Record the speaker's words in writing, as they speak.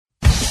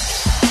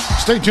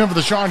Stay tuned for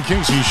the Sean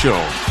Casey Show.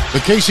 The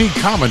Casey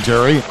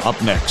Commentary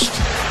up next.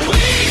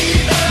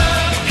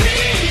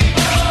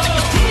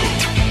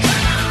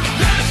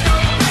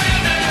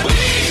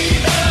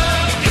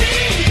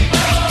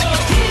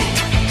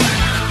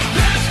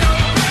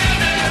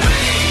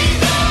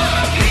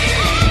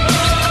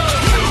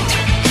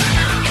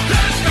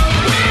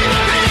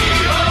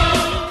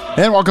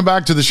 And welcome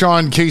back to the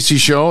Sean Casey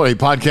Show, a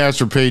podcast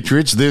for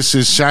patriots. This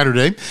is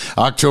Saturday,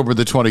 October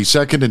the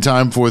 22nd, and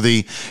time for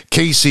the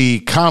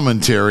Casey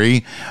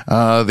Commentary,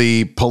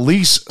 the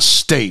police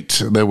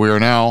state that we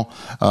are now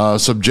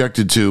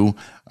subjected to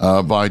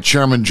by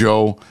Chairman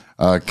Joe,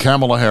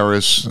 Kamala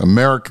Harris,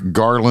 Merrick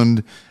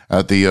Garland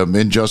at the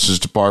Injustice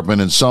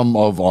Department, and some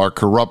of our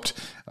corrupt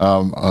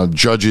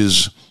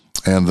judges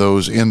and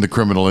those in the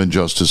criminal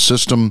injustice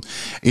system.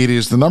 It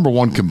is the number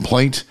one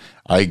complaint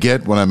I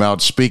get when I'm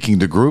out speaking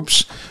to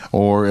groups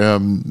or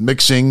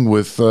mixing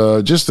with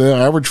just the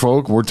average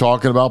folk. We're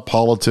talking about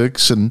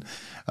politics, and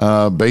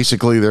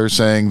basically they're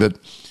saying that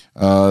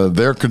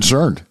they're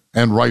concerned,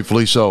 and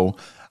rightfully so,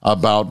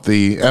 about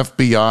the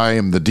FBI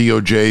and the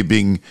DOJ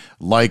being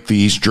like the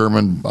East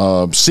German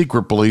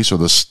secret police, or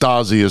the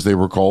Stasi as they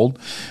were called.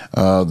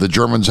 The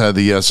Germans had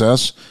the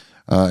SS.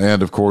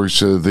 And, of course,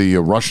 the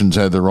Russians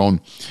had their own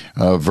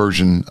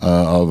version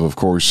of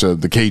course,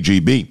 the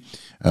KGB,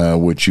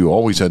 which you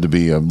always had to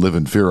be live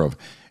in fear of.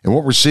 And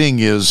what we're seeing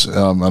is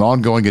an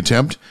ongoing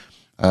attempt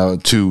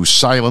to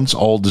silence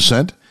all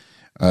dissent,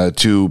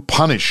 to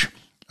punish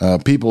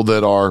people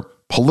that are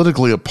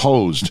politically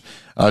opposed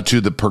to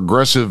the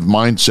progressive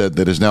mindset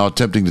that is now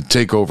attempting to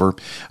take over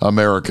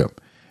America.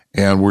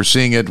 And we're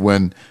seeing it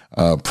when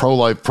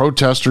pro-life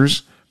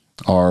protesters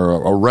are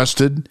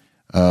arrested,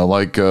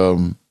 like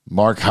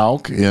Mark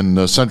Houck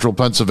in central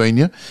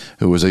Pennsylvania,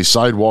 who was a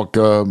sidewalk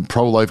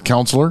pro-life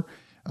counselor.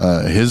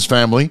 His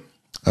family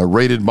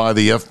raided by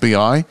the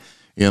FBI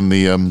in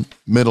the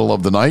middle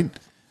of the night.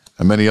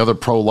 And many other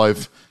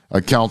pro-life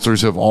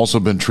counselors have also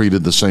been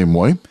treated the same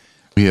way.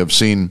 We have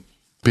seen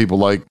people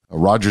like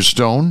Roger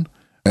Stone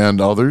and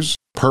others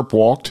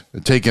perp-walked,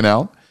 taken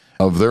out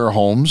of their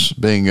homes,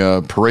 being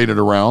paraded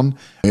around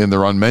in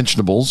their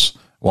unmentionables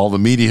while the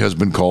media has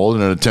been called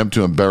in an attempt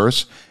to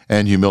embarrass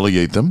and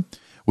humiliate them.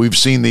 We've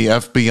seen the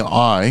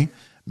FBI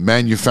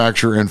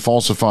manufacture and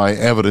falsify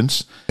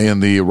evidence in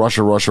the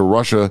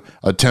Russia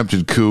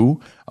attempted coup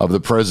of the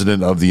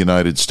President of the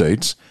United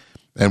States.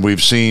 And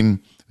we've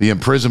seen the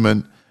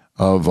imprisonment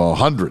of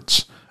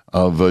hundreds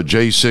of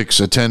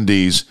J6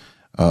 attendees,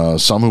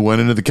 some who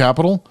went into the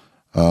Capitol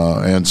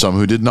and some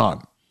who did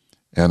not.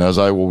 And as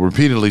I will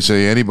repeatedly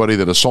say, anybody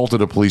that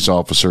assaulted a police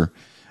officer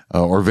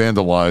or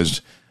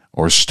vandalized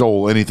or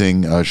stole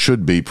anything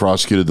should be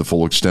prosecuted the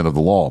full extent of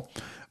the law.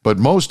 But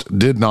most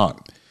did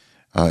not.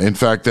 In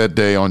fact, that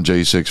day on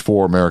J6,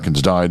 4 Americans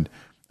died,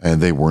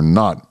 and they were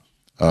not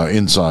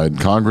inside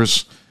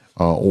Congress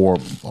or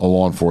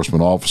law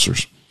enforcement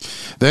officers.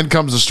 Then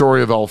comes the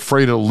story of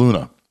Alfredo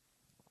Luna.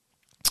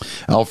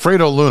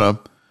 Alfredo Luna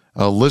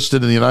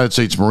enlisted in the United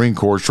States Marine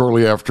Corps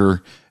shortly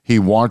after he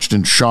watched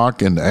in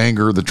shock and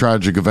anger the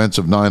tragic events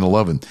of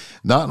 9/11.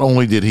 Not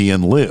only did he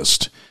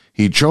enlist,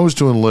 he chose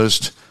to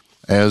enlist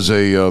as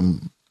a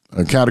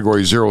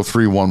Category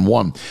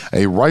 0311,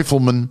 a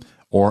rifleman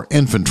or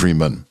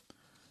infantryman,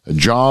 a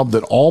job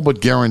that all but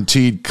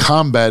guaranteed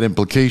combat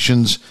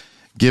implications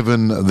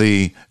given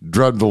the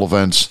dreadful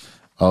events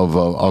of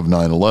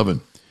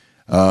 9/11.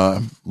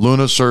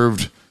 Luna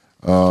served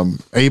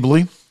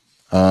ably,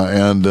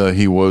 and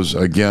he was,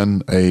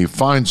 again, a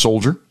fine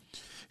soldier.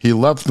 He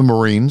left the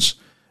Marines,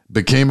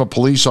 became a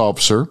police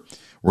officer,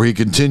 where he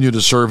continued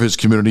to serve his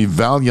community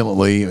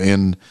valiantly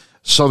in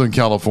Southern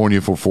California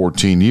for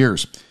 14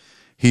 years.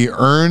 He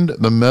earned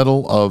the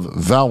Medal of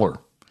Valor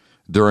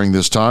during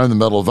this time. The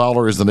Medal of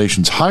Valor is the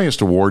nation's highest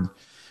award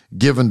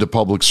given to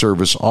public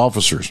service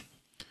officers.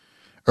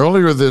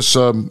 Earlier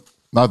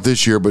not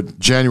this year, but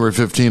January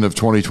 15 of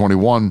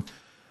 2021,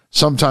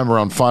 sometime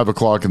around 5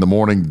 o'clock in the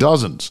morning,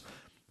 dozens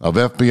of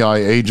FBI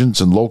agents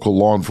and local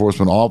law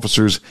enforcement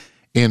officers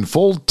in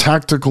full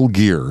tactical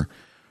gear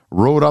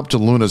rode up to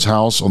Luna's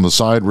house on the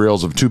side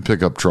rails of 2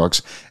 pickup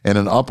trucks and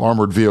an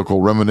up-armored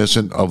vehicle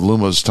reminiscent of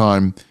Luna's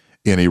time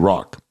in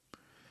Iraq.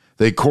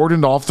 They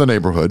cordoned off the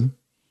neighborhood.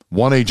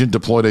 One agent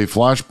deployed a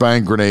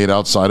flashbang grenade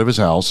outside of his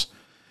house.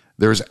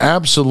 There's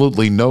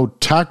absolutely no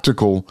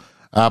tactical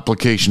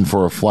application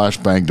for a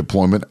flashbang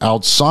deployment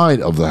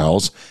outside of the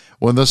house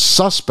when the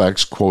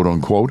suspects, quote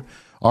unquote,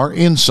 are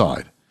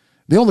inside.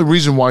 The only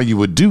reason why you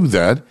would do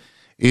that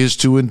is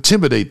to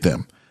intimidate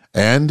them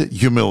and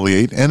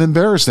humiliate and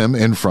embarrass them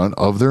in front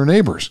of their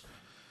neighbors.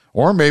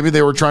 Or maybe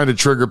they were trying to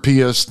trigger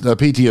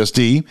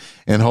PTSD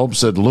in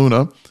hopes that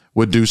Luna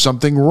would do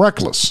something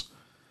reckless.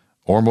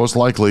 Or most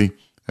likely,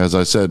 as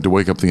I said, to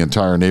wake up the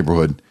entire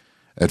neighborhood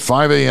at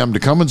 5 a.m. to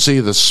come and see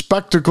the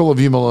spectacle of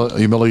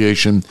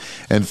humiliation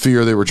and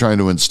fear they were trying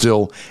to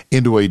instill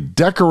into a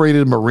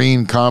decorated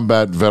Marine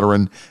combat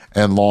veteran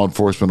and law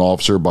enforcement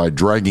officer by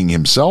dragging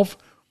himself,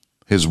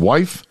 his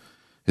wife,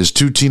 his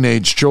 2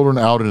 teenage children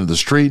out into the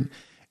street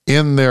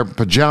in their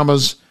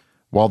pajamas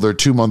while their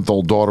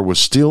 2-month-old daughter was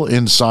still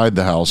inside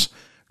the house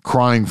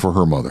crying for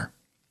her mother.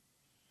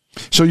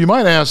 So you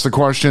might ask the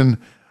question,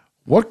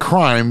 what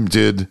crime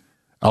did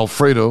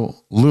Alfredo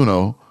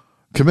Luna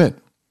commit?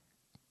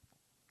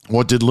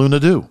 What did Luna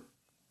do?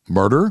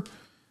 Murder?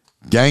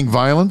 Gang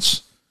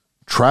violence?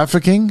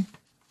 Trafficking?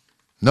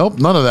 Nope,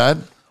 none of that.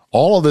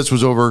 All of this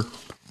was over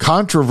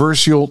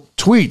controversial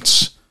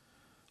tweets.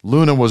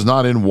 Luna was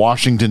not in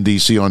Washington,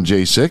 D.C. on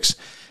J6.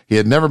 He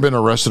had never been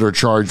arrested or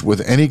charged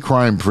with any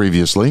crime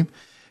previously.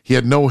 He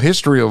had no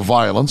history of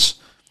violence.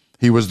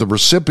 He was the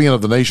recipient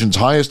of the nation's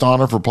highest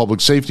honor for public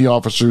safety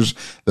officers,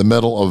 the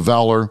Medal of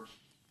Valor.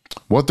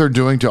 What they're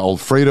doing to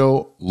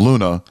Alfredo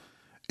Luna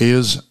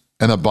is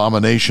an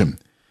abomination.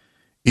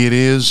 It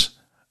is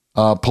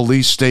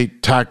police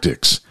state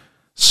tactics,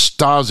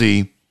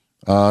 Stasi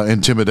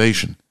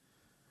intimidation.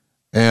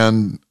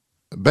 And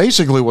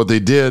basically what they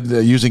did,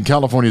 using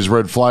California's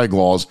red flag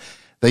laws,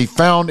 they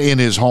found in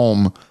his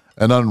home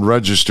an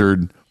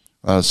unregistered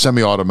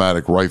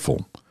semi-automatic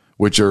rifle,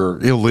 which are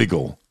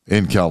illegal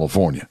in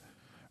California.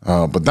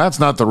 But that's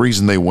not the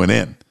reason they went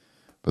in.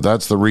 But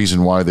that's the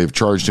reason why they've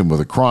charged him with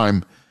a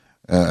crime,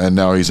 and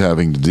now he's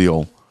having to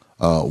deal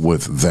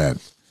with that.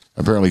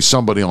 Apparently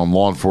somebody on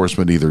law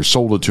enforcement either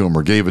sold it to him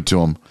or gave it to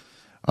him,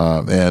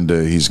 and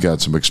he's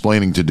got some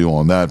explaining to do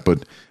on that.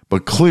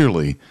 But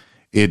clearly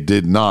it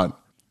did not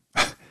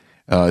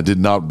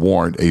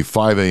warrant a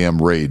 5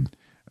 a.m. raid.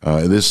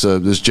 This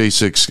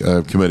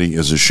J6 committee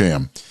is a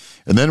sham.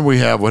 And then we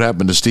have what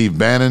happened to Steve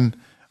Bannon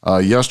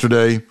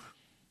yesterday.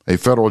 A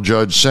federal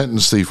judge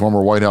sentenced the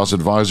former White House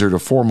advisor to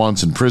 4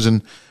 months in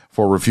prison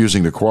for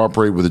refusing to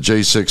cooperate with the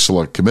J6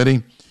 Select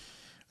Committee.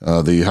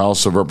 The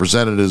House of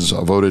Representatives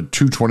voted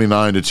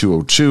 229 to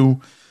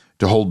 202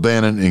 to hold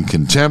Bannon in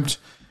contempt.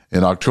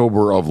 In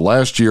October of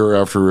last year,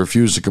 after he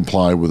refused to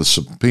comply with a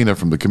subpoena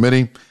from the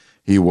committee,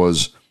 he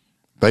was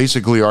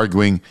basically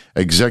arguing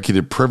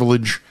executive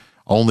privilege.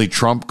 Only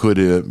Trump could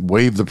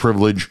waive the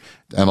privilege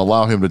and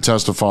allow him to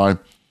testify,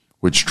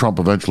 which Trump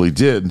eventually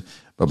did.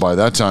 But by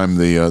that time,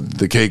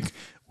 the cake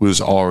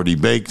was already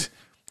baked,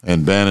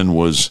 and Bannon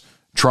was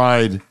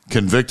tried,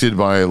 convicted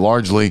by a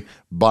largely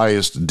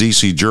biased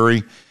D.C.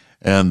 jury,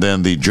 and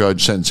then the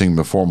judge sentencing him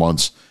to 4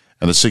 months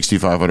and a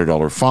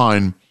 $6,500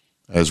 fine,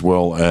 as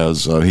well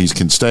as he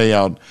can stay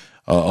out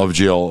of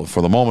jail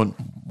for the moment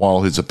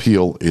while his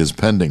appeal is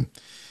pending.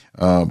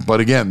 But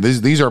again,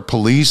 these are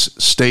police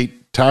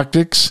state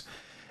tactics,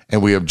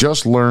 and we have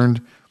just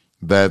learned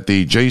that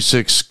the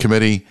J6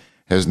 committee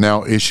has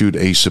now issued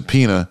a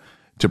subpoena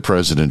to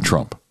President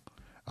Trump.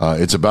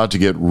 It's about to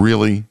get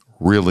really,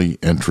 really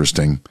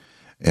interesting.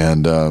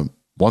 And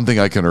one thing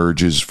I can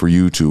urge is for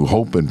you to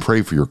hope and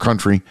pray for your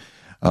country,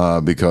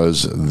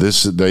 because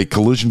this is a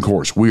collision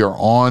course. We are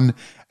on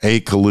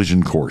a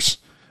collision course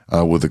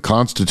with the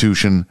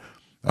Constitution,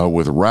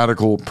 with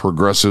radical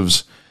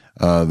progressives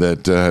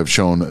that have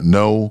shown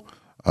no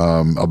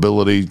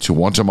ability to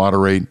want to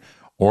moderate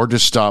or to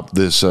stop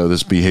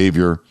this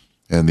behavior.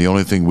 And the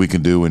only thing we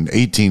can do in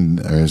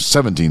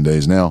 17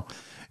 days now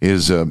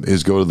is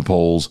go to the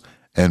polls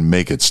and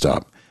make it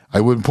stop. I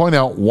would point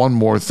out one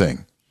more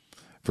thing.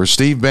 For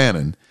Steve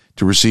Bannon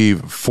to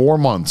receive 4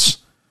 months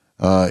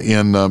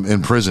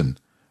in prison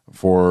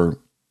for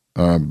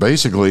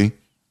basically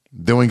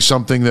doing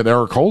something that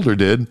Eric Holder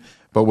did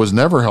but was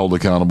never held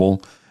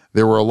accountable.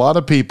 There were a lot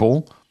of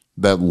people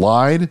that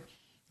lied,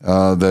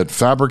 that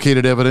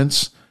fabricated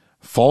evidence,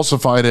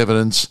 falsified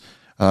evidence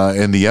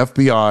in the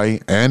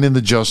FBI and in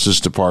the Justice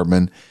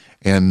Department,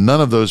 and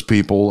none of those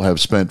people have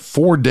spent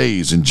 4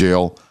 days in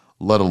jail,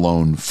 let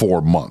alone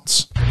 4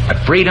 months.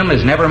 But freedom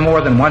is never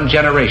more than one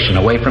generation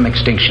away from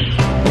extinction.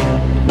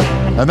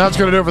 And that's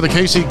going to do it for the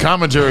KC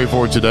Commentary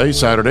for today,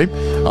 Saturday,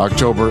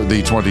 October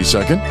the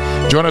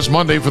 22nd. Join us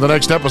Monday for the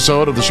next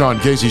episode of The Sean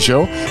Casey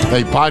Show,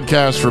 a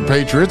podcast for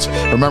patriots.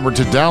 Remember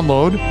to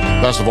download,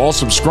 best of all,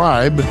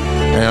 subscribe,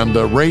 and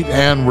rate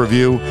and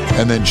review,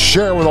 and then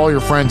share with all your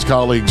friends,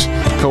 colleagues,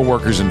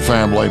 co-workers, and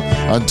family.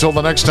 Until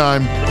the next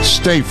time,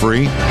 stay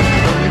free.